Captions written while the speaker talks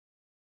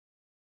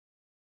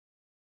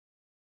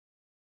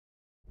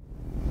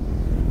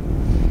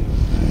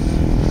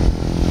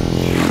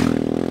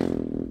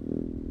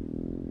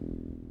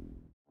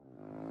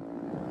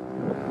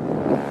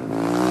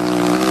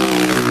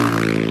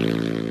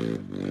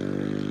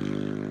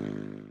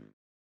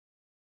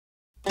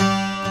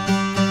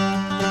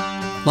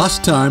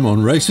Last time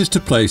on Races to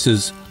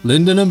Places,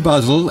 Lyndon and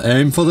Basil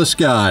aim for the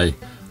sky,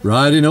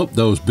 riding up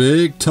those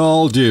big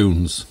tall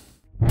dunes.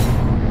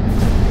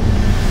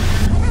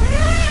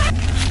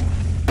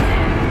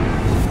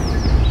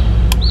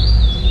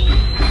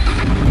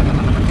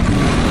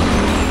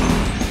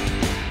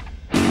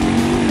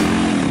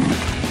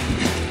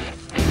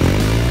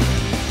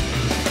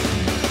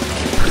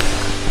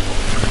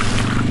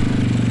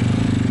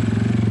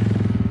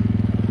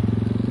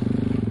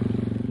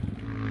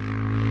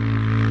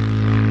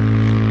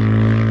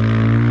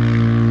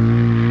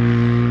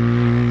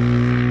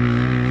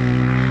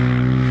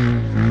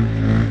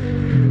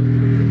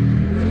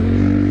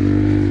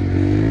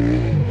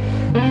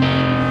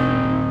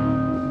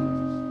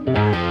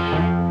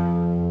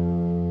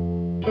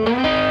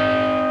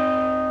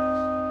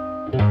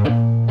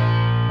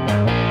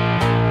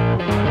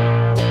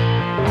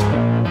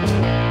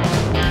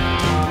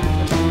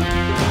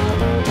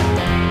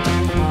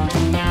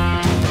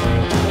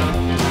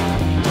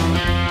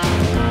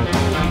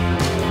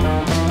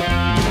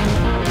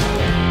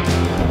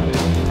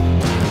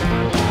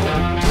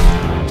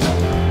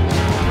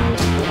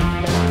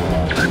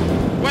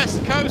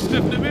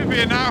 Of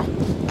Namibia now,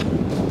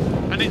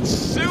 and it's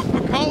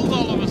super cold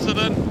all of a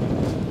sudden.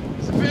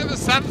 It's a bit of a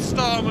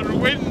sandstorm and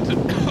wind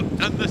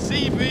and the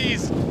sea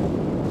breeze.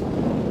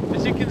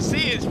 As you can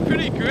see, it's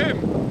pretty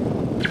grim.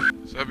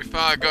 So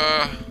before I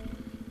go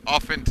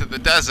off into the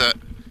desert,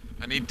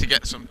 I need to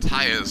get some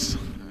tyres,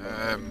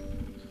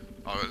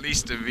 or at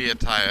least a rear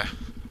tyre.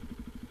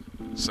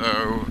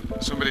 So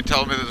somebody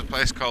told me there's a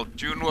place called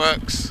Dune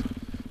Worx,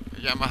 a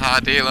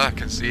Yamaha dealer. I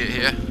can see it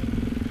here.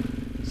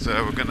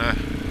 So we're gonna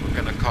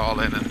call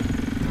in and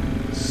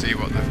see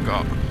what they've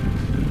got.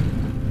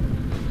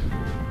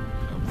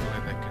 Hopefully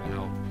they can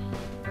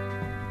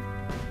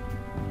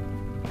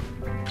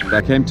help.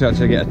 I came to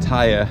actually get a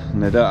tyre,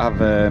 and they don't have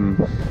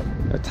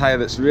a tyre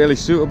that's really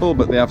suitable,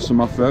 but they have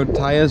some off-road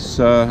tyres.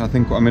 So I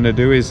think what I'm going to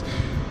do is,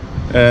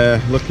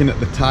 looking at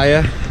the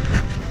tyre,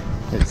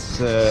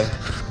 it's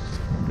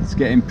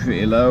getting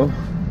pretty low.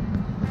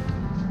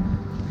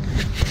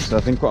 So I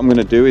think what I'm going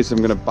to do is I'm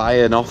going to buy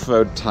an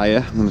off-road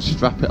tyre. I'm going to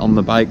strap it on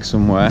the bike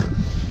somewhere.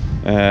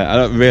 I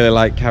don't really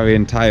like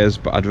carrying tyres,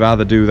 but I'd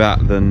rather do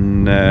that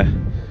than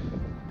and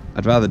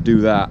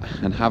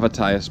have a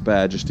tyre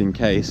spare just in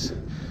case,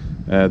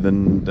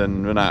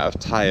 than run out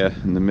of tyre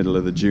in the middle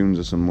of the dunes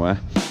or somewhere.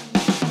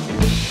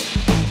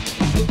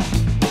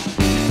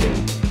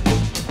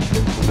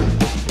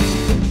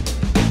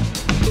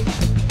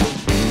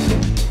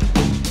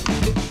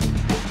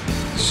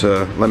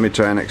 So let me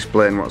try and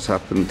explain what's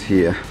happened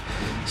here.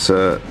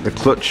 So this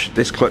clutch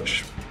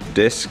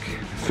disc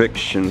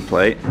friction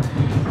plate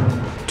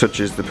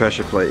touches the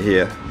pressure plate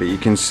here, but you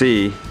can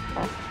see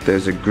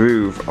there's a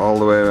groove all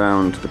the way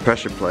around the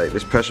pressure plate.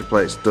 This pressure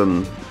plate's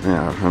done,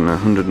 I don't know,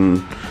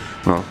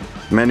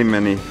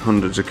 many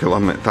hundreds of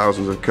kilometers,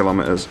 thousands of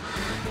kilometers,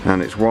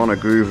 and it's worn a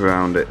groove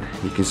around it.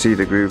 You can see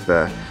the groove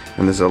there,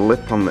 and there's a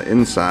lip on the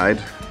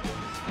inside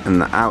and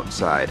the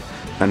outside.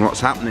 And what's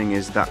happening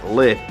is that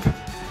lip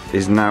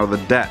is now the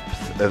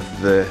depth of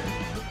the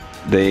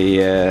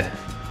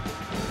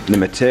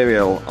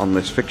material on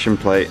this friction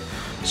plate.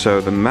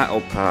 So the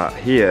metal part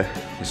here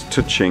is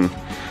touching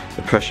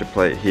the pressure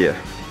plate here.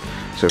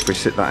 So if we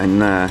sit that in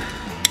there,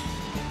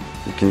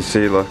 you can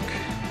see, look,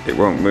 it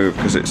won't move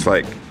because it's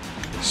like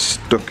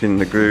stuck in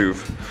the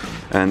groove.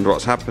 And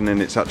what's happening,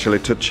 it's actually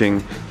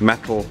touching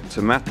metal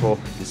to metal.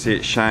 You see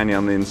it's shiny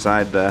on the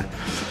inside there.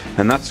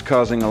 And that's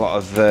causing a lot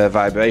of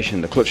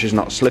vibration. The clutch is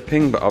not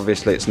slipping, but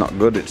obviously it's not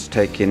good. It's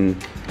taking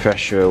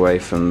pressure away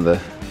from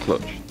the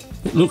clutch.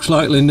 It looks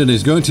like Lyndon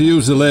is going to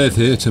use the lathe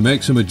here to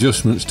make some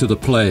adjustments to the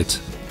plate.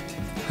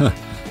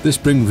 This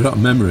brings back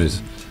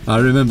memories. I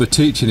remember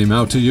teaching him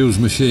how to use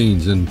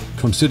machines and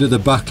consider the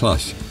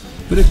backlash,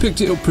 but he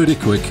picked it up pretty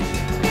quick.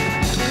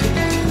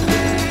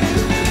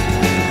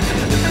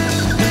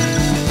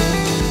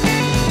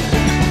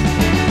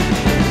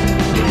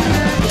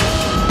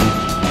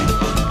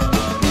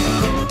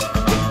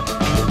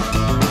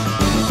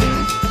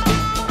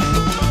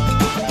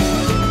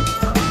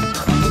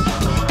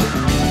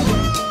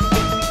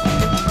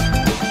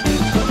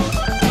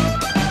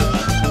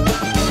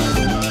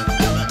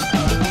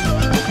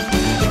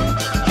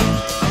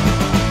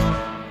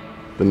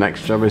 The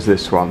next job is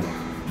this one.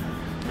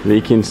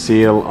 Leaking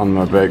seal on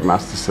my brake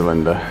master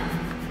cylinder.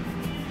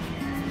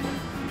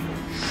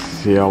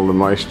 See all the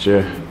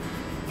moisture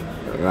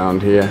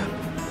around here.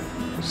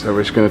 So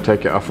we're just going to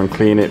take it off and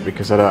clean it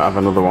because I don't have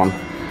another one.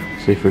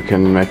 See if we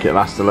can make it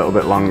last a little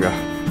bit longer.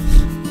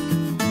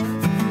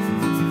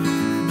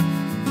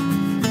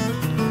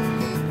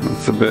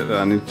 That's the bit that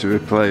I need to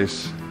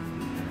replace.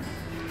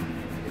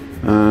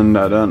 And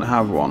I don't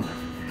have one.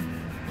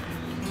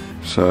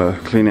 So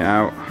clean it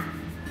out.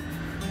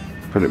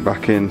 Put it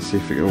back in, see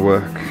if it will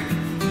work.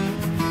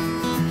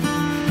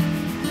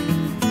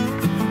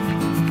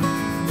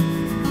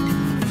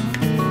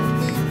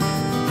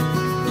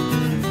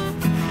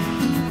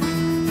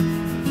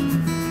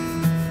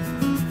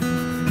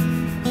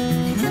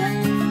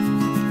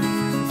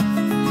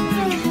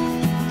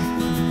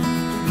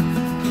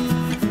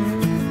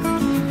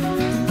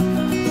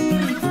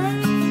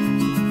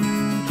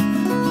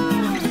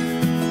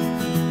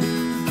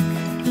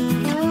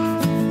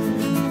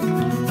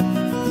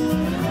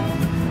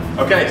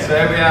 Okay, so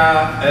here we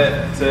are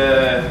at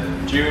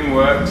Dune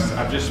Worx.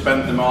 I've just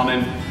spent the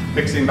morning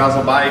fixing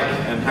Basil's bike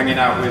and hanging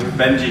out with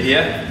Benji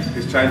here,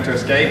 who's trying to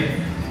escape.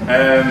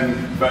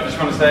 But I just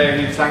want to say a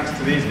huge thanks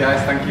to these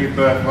guys. Thank you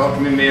for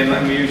welcoming me and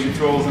letting me use your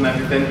tools and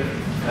everything.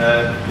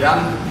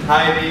 Jan,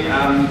 Heidi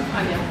and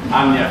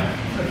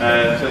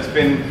Anya. So it's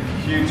been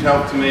huge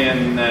help to me,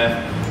 and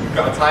we've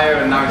got a tyre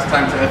and now it's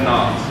time to head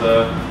north.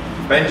 So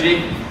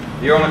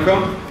Benji, you want to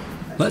come?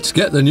 Let's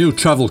get the new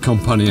travel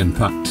companion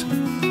packed.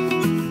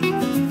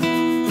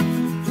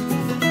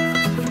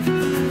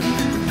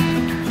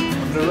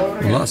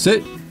 Well, that's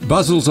it.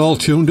 Basil's all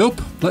tuned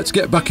up. Let's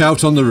get back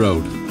out on the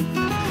road.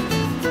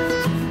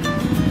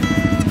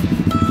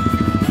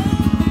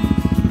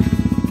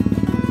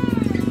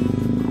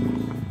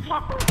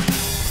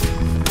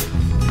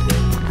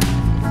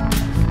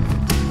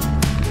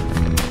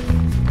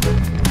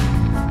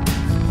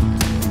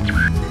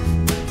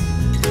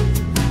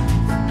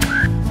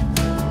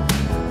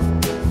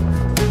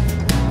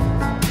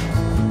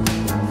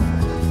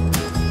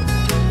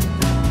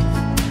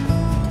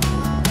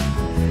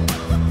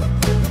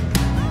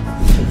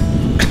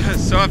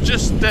 So I've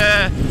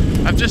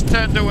just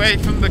turned away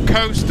from the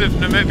coast of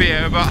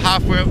Namibia, about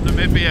halfway up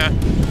Namibia,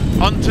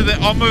 onto the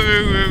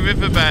Omaruru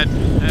riverbed.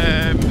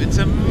 It's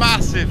a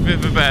massive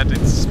riverbed.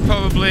 It's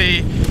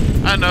probably,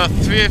 I don't know,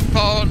 300 or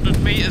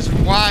 400 meters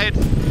wide.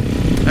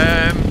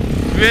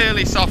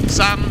 Really soft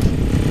sand.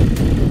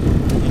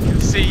 You can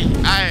see,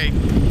 I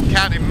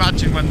can't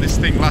imagine when this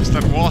thing last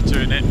had water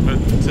in it, but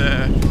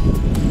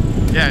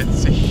yeah,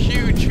 it's a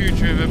huge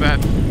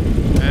riverbed.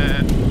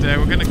 And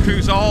we're going to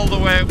cruise all the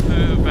way up the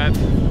riverbed,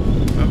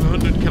 over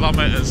 100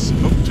 kilometers,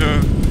 up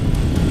to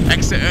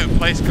exit at a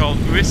place called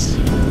Ris,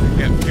 and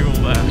get fuel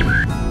there. I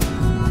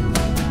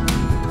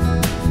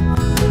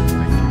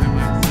think I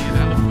might see an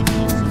elephant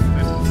or something.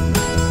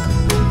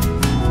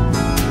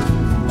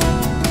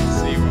 Let's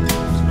see what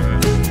comes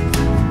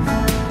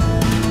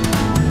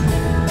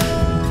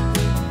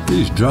first.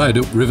 These dried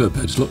up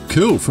riverbeds look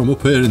cool from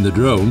up here in the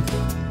drone.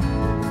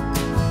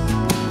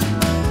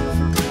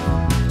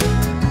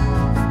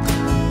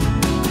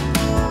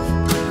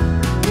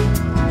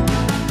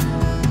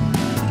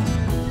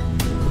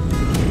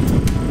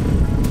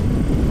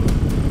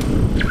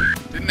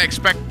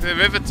 Expect the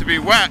river to be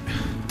wet.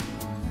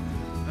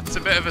 That's a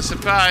bit of a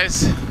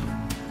surprise.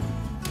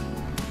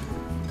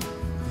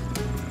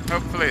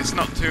 Hopefully it's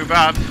not too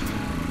bad.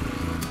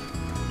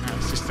 No,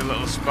 it's just a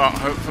little spot,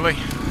 hopefully.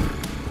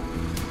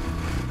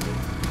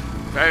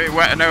 Very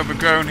wet and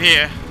overgrown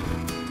here.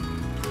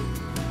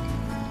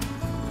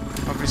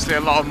 Obviously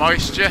a lot of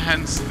moisture,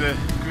 hence the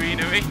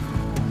greenery.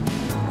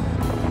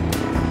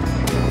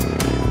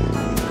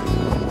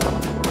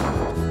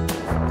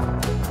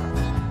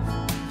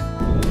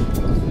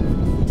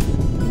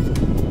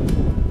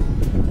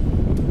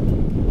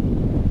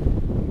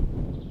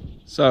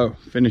 So,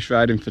 finished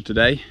riding for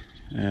today.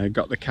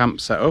 Got the camp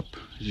set up,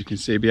 as you can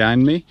see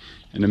behind me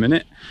in a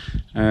minute.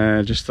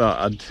 Just thought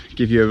I'd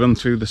give you a run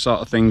through the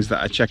sort of things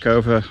that I check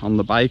over on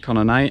the bike on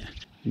a night.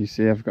 You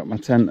see I've got my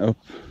tent up,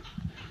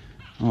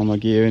 all my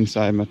gear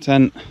inside my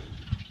tent.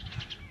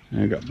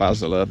 I've got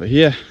Basil over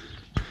here.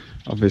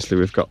 Obviously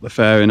we've got the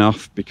fairing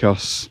off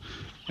because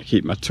I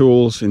keep my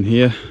tools in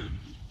here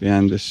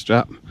behind this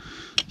strap.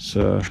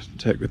 So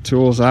take the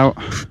tools out,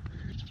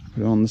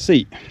 put it on the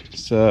seat.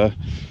 So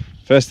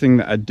first thing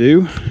that I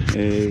do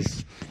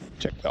is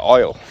check the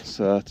oil.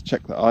 So to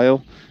check the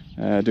oil,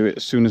 do it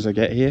as soon as I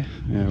get here,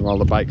 while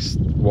the bike's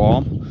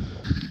warm.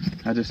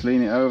 I just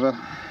lean it over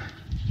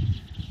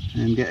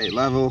and get it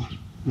level,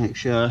 make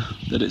sure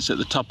that it's at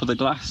the top of the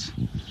glass,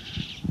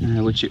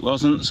 which it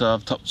wasn't, so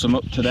I've topped some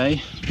up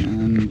today,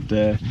 and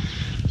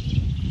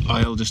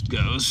oil just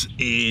goes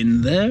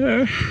in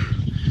there.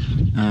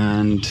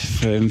 And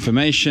for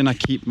information, I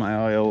keep my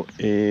oil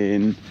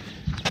in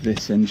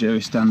this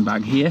Enduristan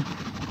bag here.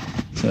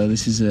 So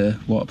this is a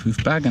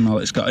waterproof bag, and all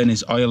it's got in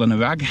is oil and a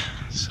rag,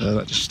 so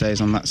that just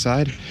stays on that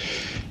side.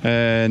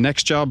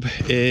 Next job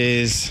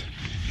is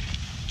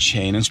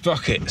chain and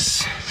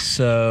sprockets.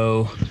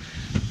 So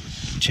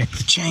check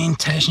the chain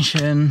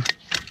tension.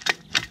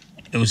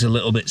 It was a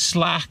little bit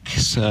slack,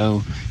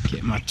 so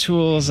get my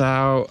tools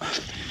out,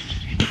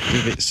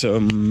 give it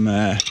some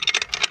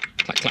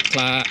clack clack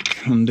clack,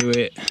 undo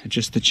it,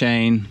 adjust the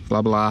chain,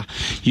 blah blah.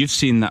 You've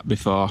seen that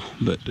before,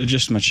 but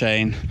adjust my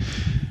chain.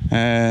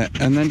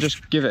 And then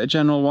just give it a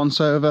general once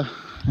over,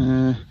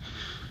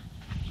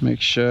 make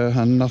sure,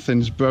 and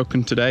nothing's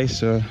broken today,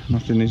 so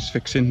nothing needs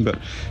fixing, but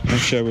make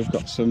sure we've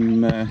got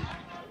some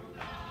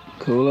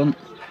coolant.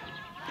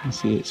 You can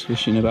see it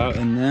swishing about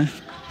in there.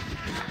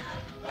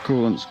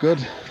 Coolant's good,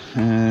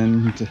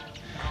 and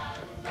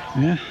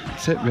yeah,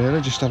 that's it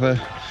really. Just have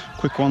a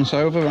quick once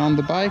over around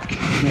the bike,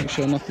 make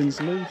sure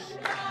nothing's loose.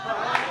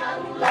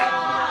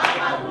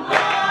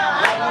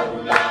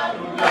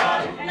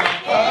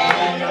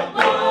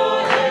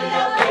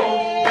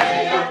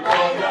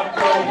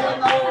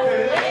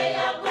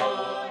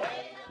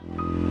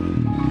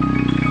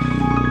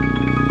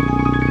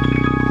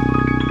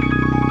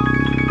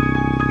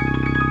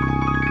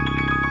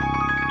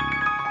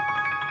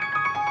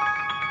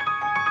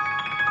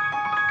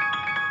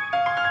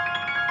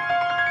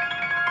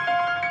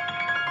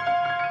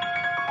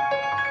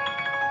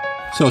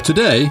 So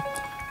today,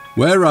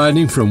 we're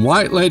riding from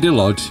White Lady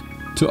Lodge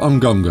to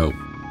Ongongo.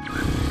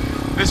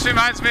 This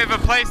reminds me of a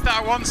place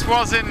that I once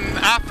was in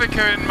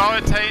Africa, in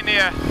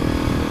Mauritania,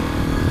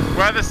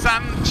 where the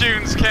sand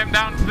dunes came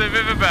down to the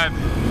riverbed.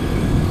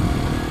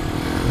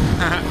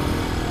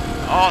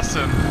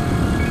 Awesome.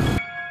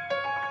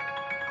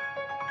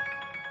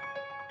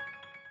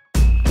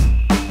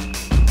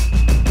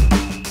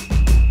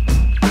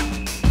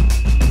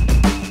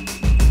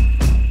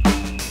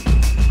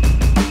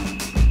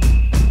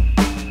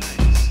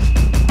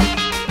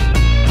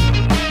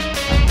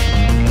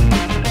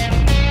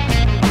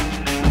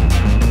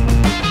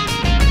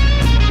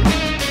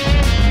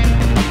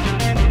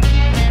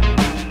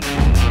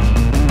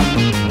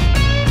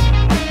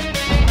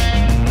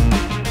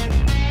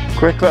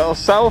 Quick little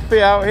selfie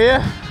out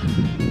here.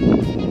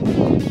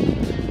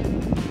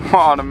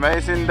 What an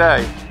amazing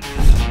day.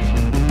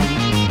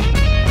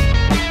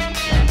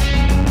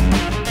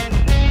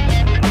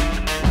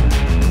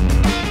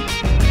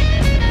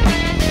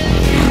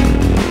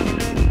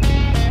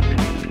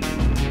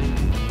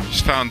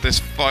 Just found this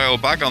foil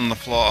bag on the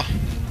floor.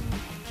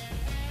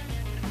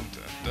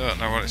 I don't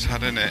know what it's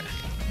had in it.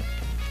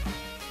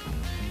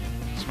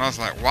 It smells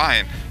like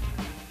wine.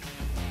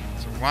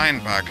 It's a wine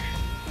bag.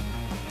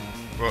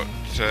 But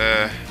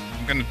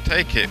I'm going to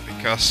take it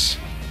because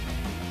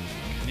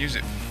I can use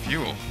it for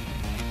fuel.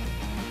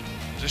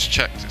 Just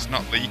checked it's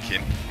not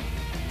leaking.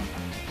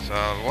 So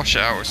I'll wash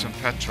it out with some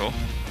petrol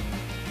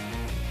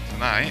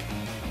tonight.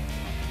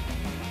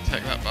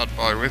 Take that bad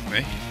boy with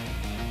me.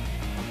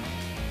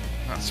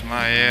 That's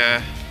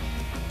my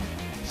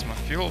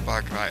fuel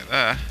bag right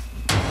there.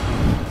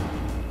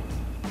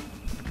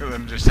 Look at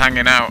them just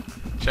hanging out,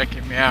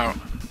 checking me out.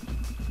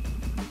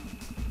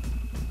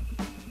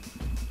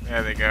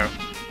 There they go.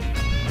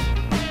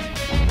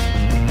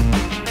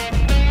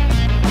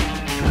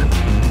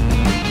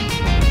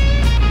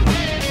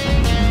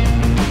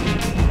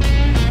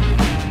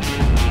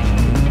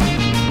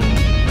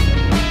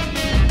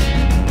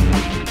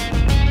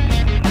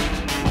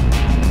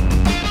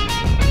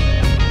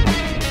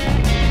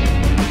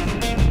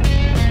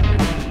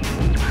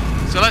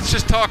 So let's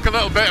just talk a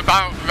little bit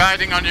about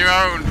riding on your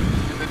own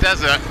in the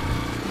desert.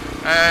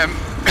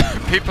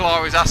 People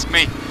always ask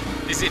me,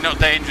 is it not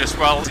dangerous?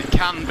 Well, it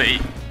can be,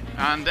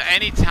 and at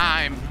any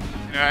time,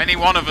 you know, any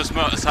one of us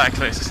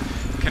motorcyclists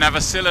can have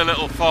a silly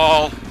little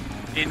fall,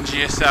 injure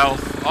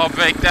yourself, or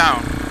break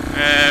down.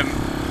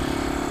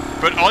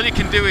 But all you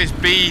can do is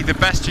be the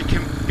best you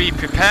can be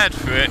prepared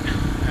for it.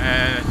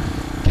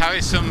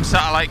 Carry some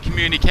satellite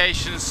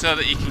communications so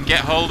that you can get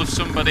hold of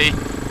somebody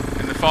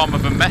in the form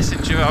of a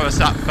messenger or a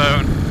sat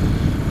phone.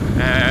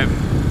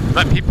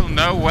 Let people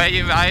know where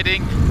you're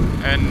riding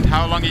and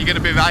how long you're going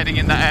to be riding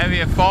in that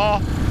area for.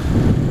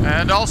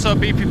 And also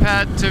be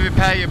prepared to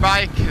repair your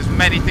bike, as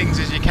many things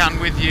as you can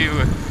with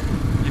you.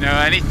 You know,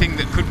 anything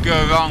that could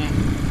go wrong,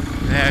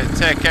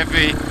 take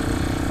every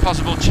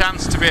possible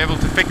chance to be able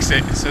to fix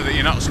it so that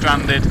you're not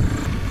stranded.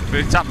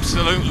 But it's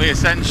absolutely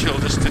essential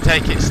just to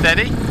take it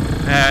steady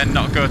and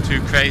not go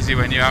too crazy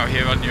when you're out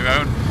here on your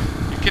own.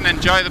 You can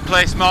enjoy the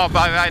place more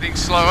by riding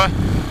slower.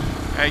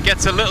 It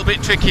gets a little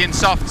bit tricky in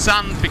soft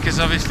sand because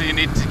obviously you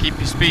need to keep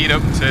your speed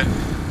up to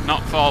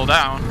not fall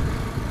down.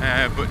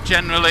 But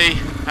generally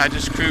I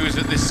just cruise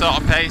at this sort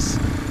of pace.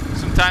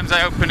 Sometimes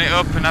I open it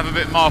up and have a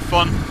bit more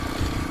fun,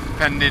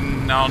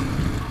 depending on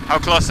how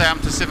close I am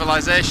to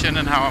civilization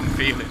and how I'm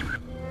feeling.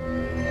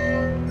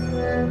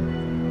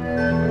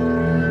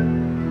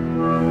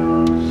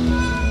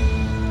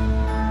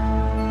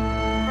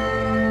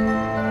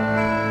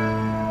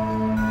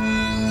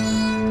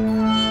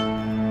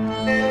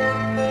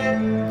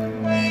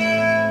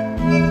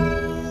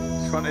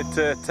 Just wanted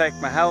to take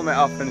my helmet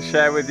off and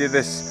share with you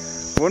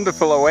this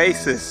wonderful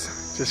oasis.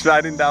 Just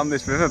riding down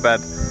this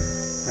riverbed.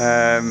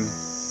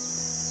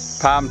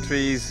 Palm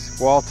trees,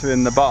 water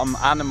in the bottom,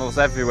 animals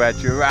everywhere,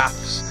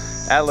 giraffes,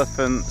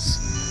 elephants,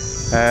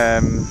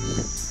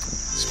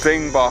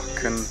 springbok,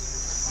 and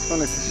just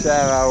wanted to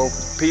share how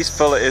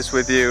peaceful it is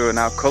with you and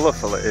how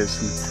colourful it is,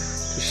 and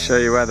just show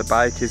you where the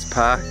bike is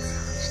parked,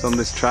 just on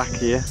this track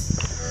here.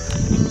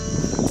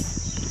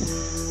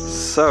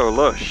 So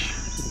lush.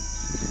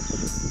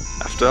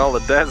 After all the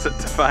desert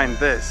to find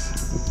this.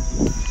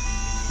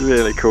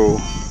 Really cool.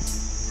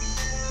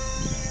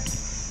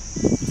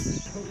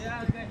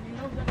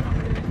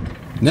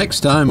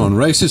 Next time on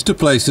Races to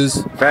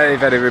Places. Very,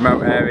 very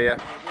remote area,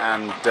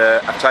 and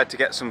I've tried to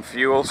get some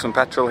fuel, some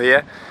petrol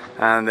here,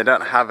 and they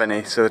don't have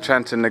any, so they're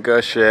trying to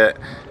negotiate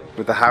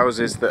with the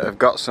houses that have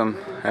got some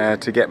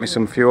to get me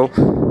some fuel.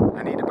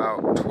 I need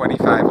about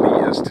 25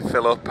 litres to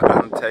fill up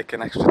and take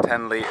an extra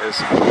 10 litres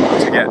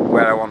to get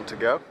where I want to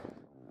go.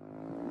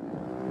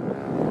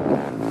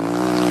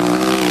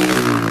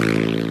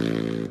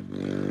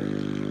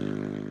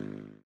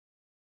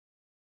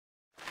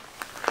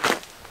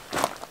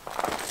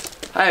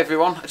 Hi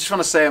everyone, I just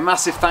want to say a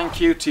massive thank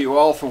you to you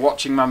all for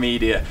watching my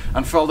media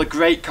and for all the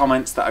great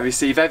comments that I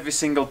receive every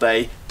single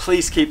day.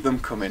 Please keep them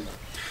coming.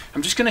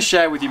 I'm just going to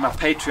share with you my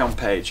Patreon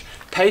page.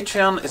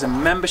 Patreon is a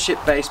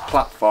membership-based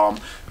platform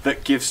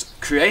that gives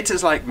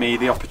creators like me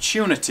the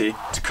opportunity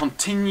to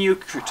continue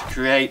to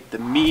create the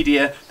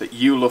media that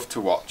you love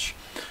to watch.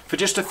 For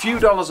just a few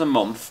dollars a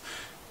month,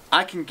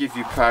 I can give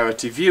you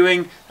priority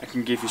viewing, I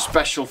can give you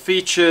special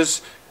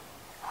features,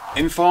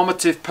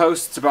 informative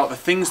posts about the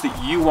things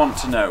that you want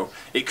to know.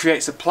 It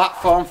creates a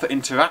platform for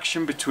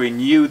interaction between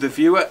you, the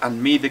viewer,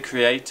 and me, the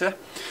creator.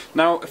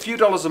 Now, a few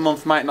dollars a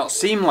month might not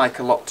seem like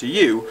a lot to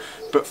you,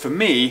 but for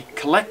me,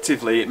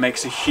 collectively, it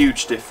makes a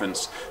huge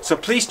difference. So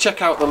please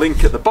check out the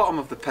link at the bottom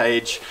of the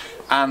page,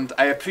 and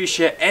I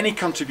appreciate any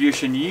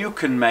contribution you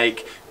can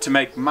make to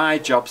make my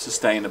job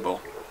sustainable.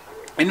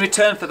 In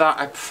return for that,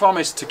 I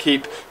promise to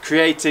keep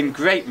creating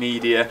great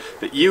media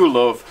that you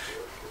love,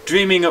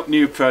 dreaming up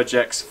new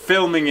projects,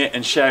 filming it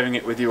and sharing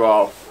it with you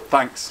all.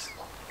 Thanks.